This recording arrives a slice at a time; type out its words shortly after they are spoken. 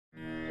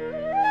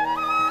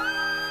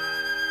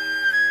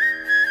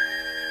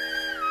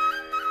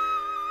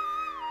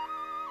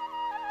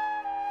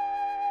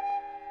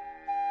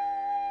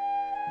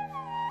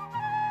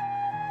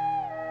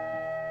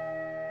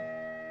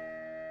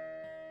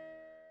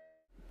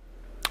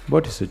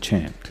What is a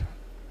chant?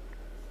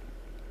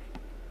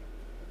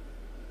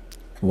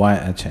 Why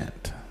a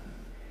chant?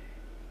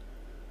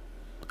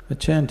 A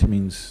chant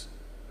means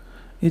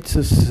it's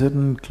a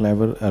certain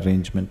clever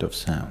arrangement of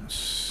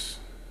sounds.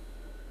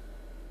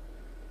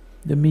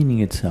 The meaning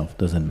itself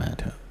doesn't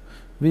matter.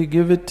 We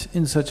give it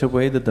in such a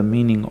way that the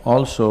meaning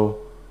also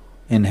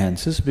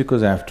enhances,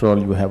 because after all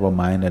you have a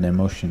mind and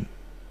emotion,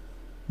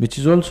 which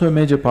is also a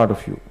major part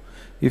of you.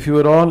 If you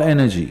were all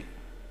energy,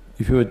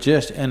 if you were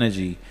just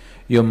energy,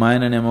 your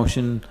mind and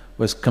emotion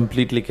was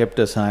completely kept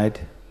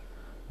aside,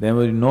 there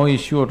was no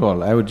issue at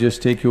all, I would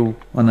just take you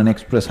on an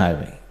express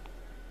highway.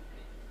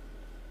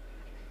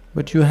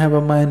 But you have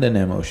a mind and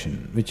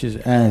emotion which is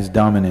as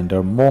dominant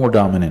or more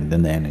dominant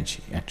than the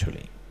energy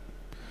actually.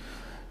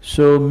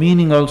 So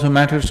meaning also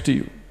matters to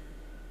you.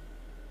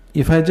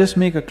 If I just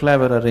make a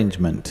clever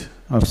arrangement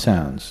of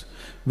sounds,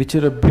 which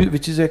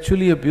is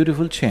actually a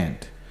beautiful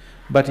chant,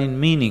 but in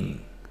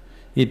meaning,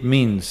 it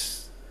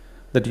means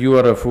that you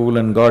are a fool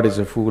and God is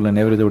a fool and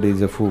everybody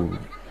is a fool.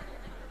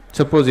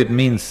 Suppose it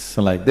means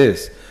like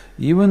this,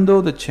 even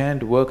though the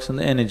chant works on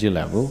the energy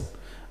level,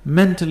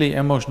 mentally,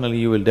 emotionally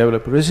you will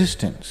develop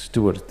resistance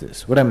towards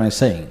this. What am I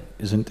saying,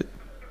 isn't it?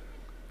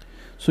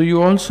 So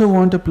you also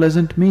want a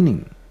pleasant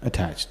meaning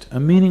attached, a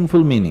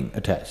meaningful meaning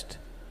attached.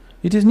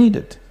 It is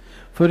needed.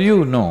 For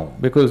you, no,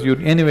 because you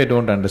anyway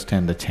don't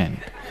understand the chant.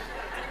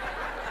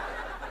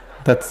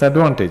 That's the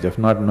advantage of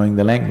not knowing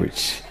the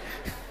language.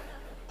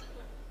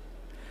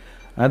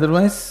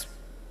 Otherwise,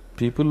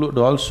 people would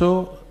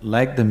also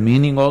like the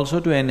meaning also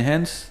to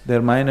enhance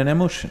their mind and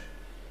emotion.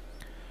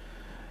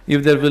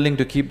 If they're willing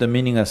to keep the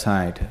meaning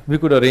aside, we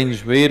could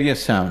arrange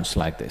various sounds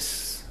like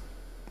this.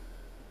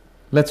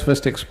 Let's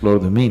first explore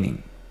the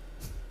meaning,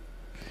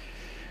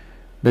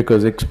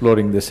 because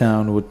exploring the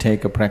sound would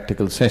take a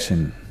practical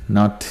session,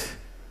 not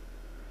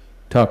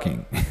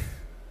talking.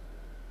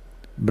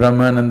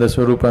 Brahmananda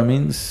Swarupa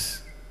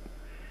means…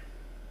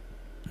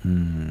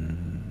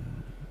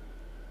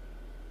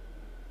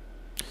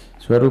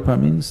 Swarupa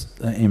means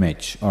the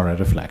image or a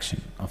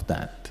reflection of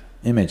that,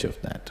 image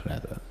of that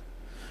rather.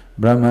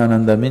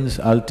 Brahmananda means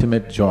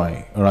ultimate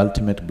joy or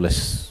ultimate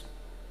bliss.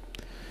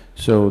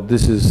 So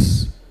this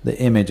is the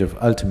image of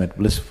ultimate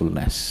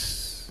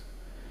blissfulness.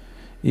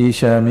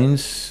 Isha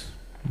means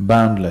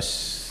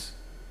boundless.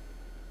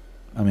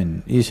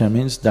 Isha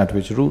means that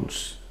which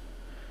rules.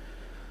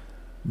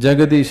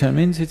 Jagadisha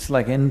means it's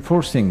like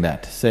enforcing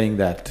that, saying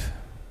that.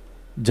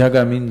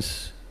 Jaga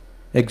means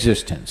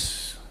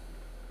existence.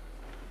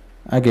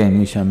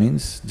 Again Isha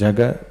means,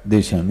 Jaga,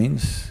 Desha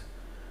means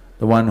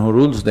the one who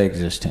rules the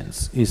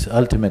existence is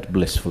ultimate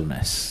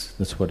blissfulness,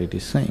 that's what it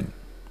is saying.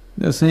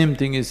 The same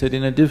thing is said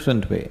in a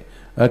different way.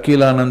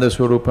 Akhilananda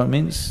Swarupa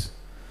means…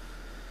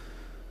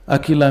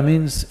 Akhila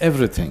means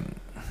everything.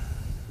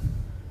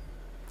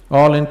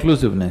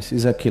 All-inclusiveness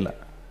is Akhila,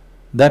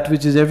 that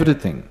which is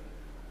everything.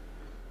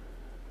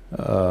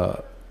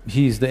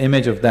 He is the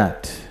image of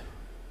that,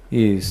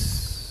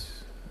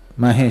 is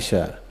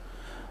Mahesha.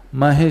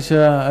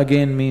 Mahesha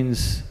again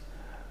means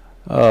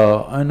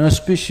an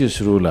auspicious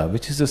ruler,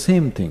 which is the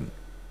same thing.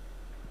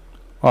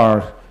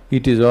 Or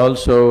it is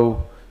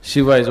also…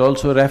 Shiva is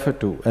also referred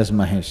to as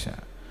Mahesha.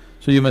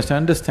 So you must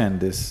understand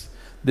this.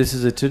 This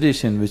is a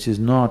tradition which is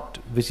not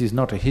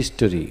a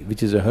history,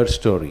 which is a her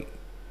story.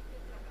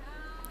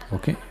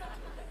 Okay?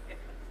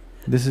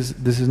 This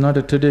is not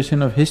a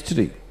tradition of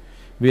history.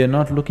 We are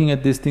not looking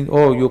at this thing,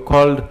 oh, you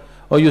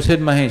said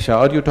Mahesha,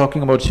 are you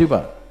talking about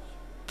Shiva?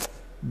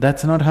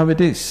 That's not how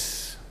it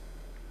is.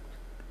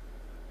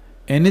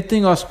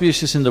 Anything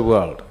auspicious in the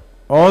world,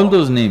 all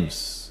those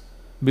names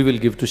we will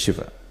give to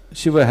Shiva.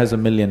 Shiva has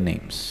 1,000,000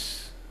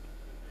 names.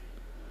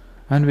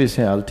 And we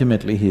say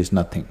ultimately he is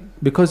nothing.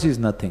 Because he is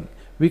nothing,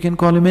 we can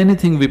call him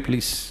anything we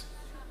please.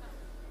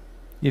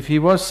 If he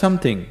was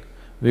something,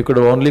 we could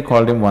have only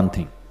called him one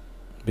thing.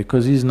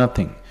 Because he is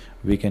nothing,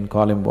 we can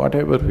call him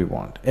whatever we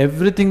want.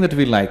 Everything that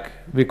we like,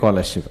 we call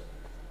as Shiva.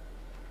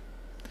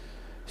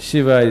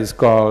 Shiva is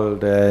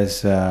called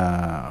as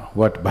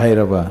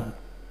Bhairava,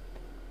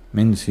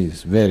 means he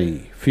is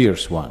very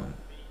fierce one.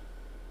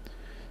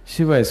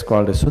 Shiva is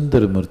called as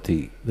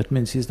Sundaramurti, that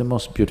means he is the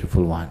most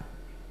beautiful one.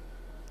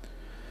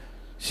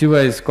 Shiva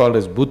is called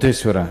as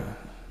Bhuteshwara,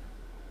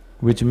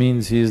 which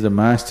means he is the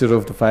master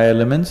of the 5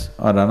 elements,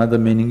 or another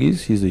meaning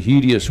is he is the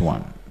hideous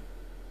one.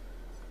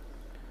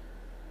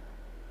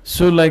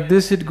 So like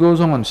this it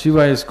goes on.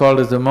 Shiva is called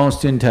as the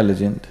most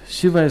intelligent,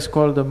 Shiva is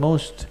called the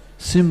most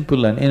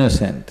simple and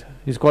innocent,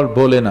 he's called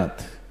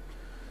Bholenath.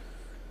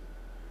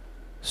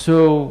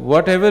 So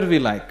whatever we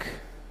like,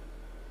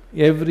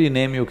 every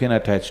name you can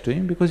attach to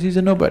him because he's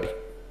a nobody,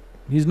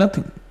 he's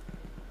nothing.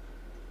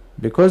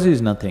 Because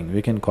he's nothing,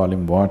 we can call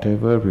him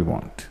whatever we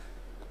want.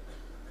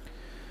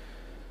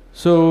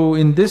 So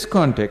in this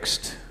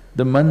context,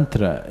 the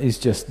mantra is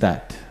just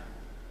that.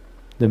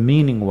 The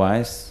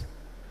meaning-wise,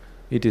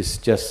 it is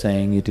just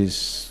saying it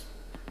is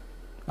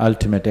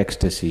ultimate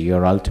ecstasy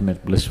or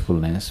ultimate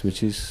blissfulness,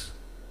 which is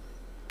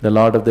the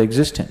Lord of the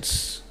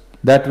existence.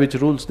 That which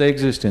rules the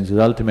existence is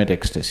ultimate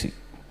ecstasy.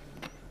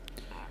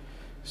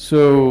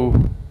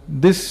 So,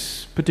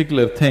 this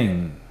particular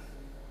thing,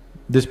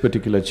 this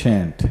particular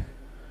chant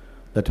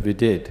that we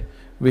did,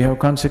 we have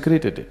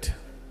consecrated it.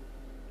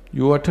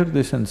 You utter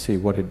this and see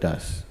what it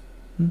does.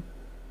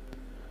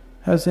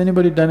 Has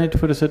anybody done it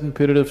for a certain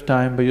period of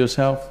time by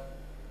yourself?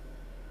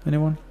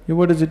 Anyone? Yeah,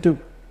 what does it do?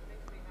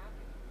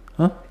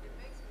 Huh?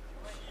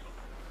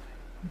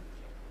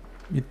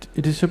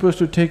 It is supposed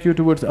to take you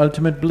towards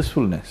ultimate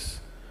blissfulness.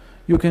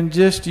 You can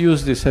just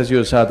use this as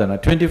your sadhana.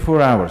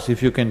 24 hours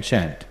if you can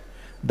chant,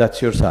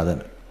 that's your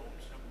sadhana.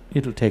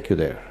 It'll take you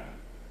there.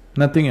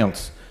 Nothing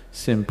else,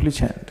 simply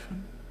chant.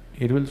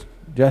 It will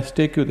just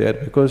take you there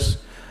because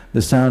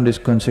the sound is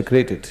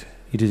consecrated,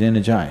 it is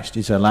energized,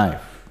 it's alive.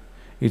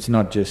 It's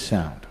not just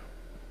sound.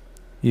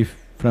 If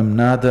from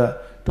nada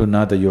to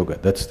nada yoga,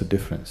 that's the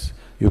difference.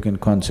 You can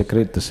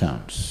consecrate the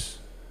sounds.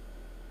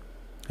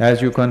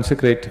 As you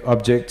consecrate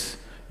objects,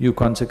 you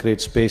consecrate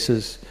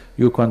spaces,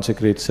 you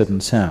consecrate certain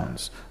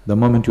sounds. The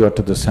moment you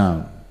utter the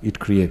sound, it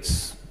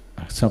creates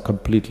some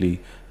completely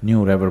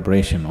new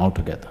reverberation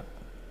altogether.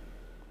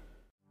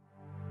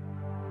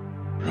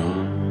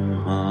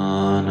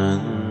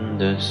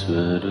 Brahmananda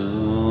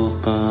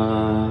Swarupa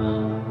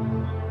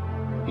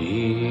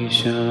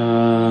Isha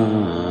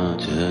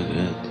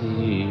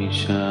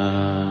Jagadisha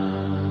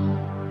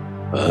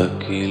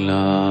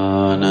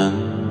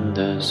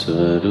Akhilananda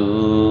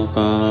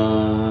Swarupa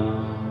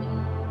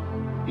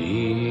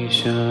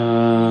Isha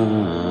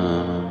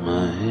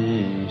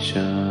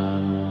Mahesha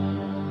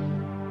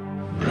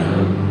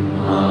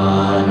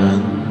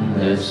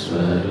Brahmananda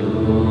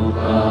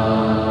Swarupa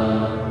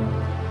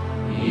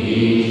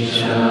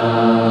Isha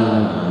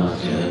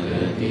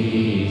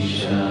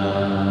Jagadisha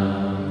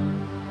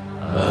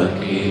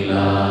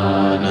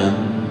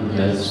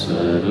Akhilananda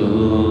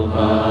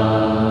Swarupa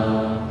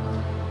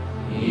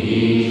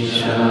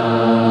Isha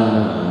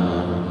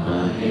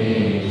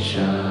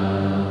Mahesha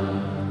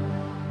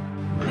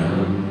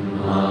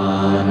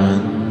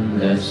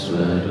Brahmananda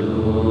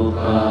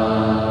Swarupa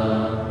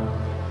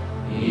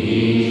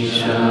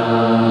Isha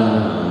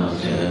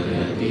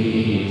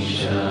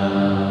Jagadisha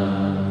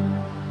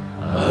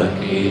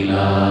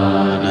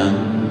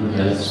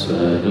Akhilananda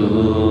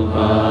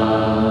Swarupa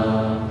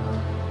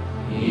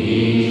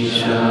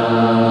Isha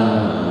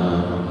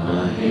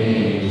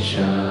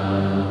Mahesha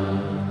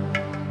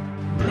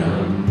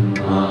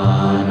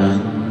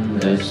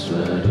Brahmananda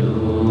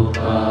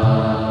Swarupa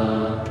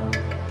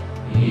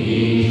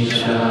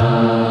Isha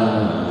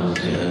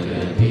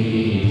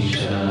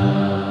Jagadisha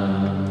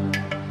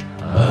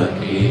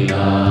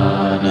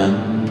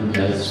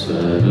Akhilananda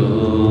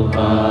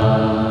Swarupa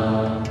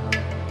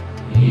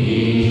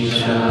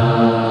Isha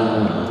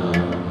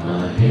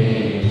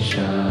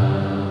Mahesha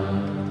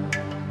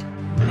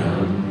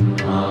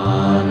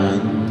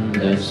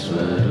Brahmananda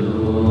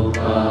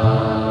Swarupa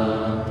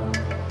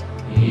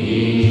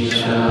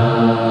Isha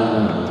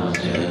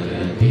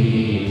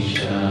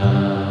Jagadisha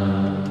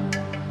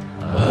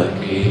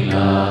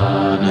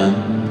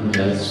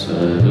Akhilananda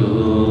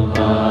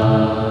Swarupa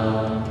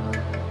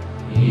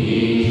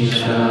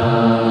Isha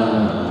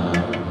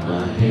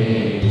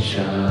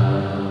Mahesha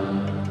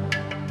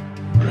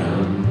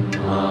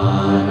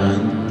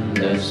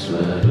Brahmananda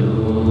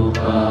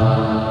Swarupa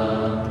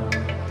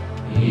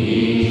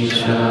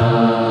Isha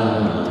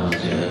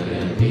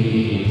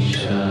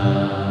Jagadisha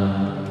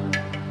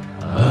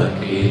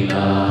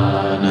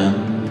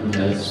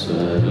Akhilananda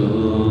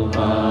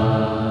Swarupa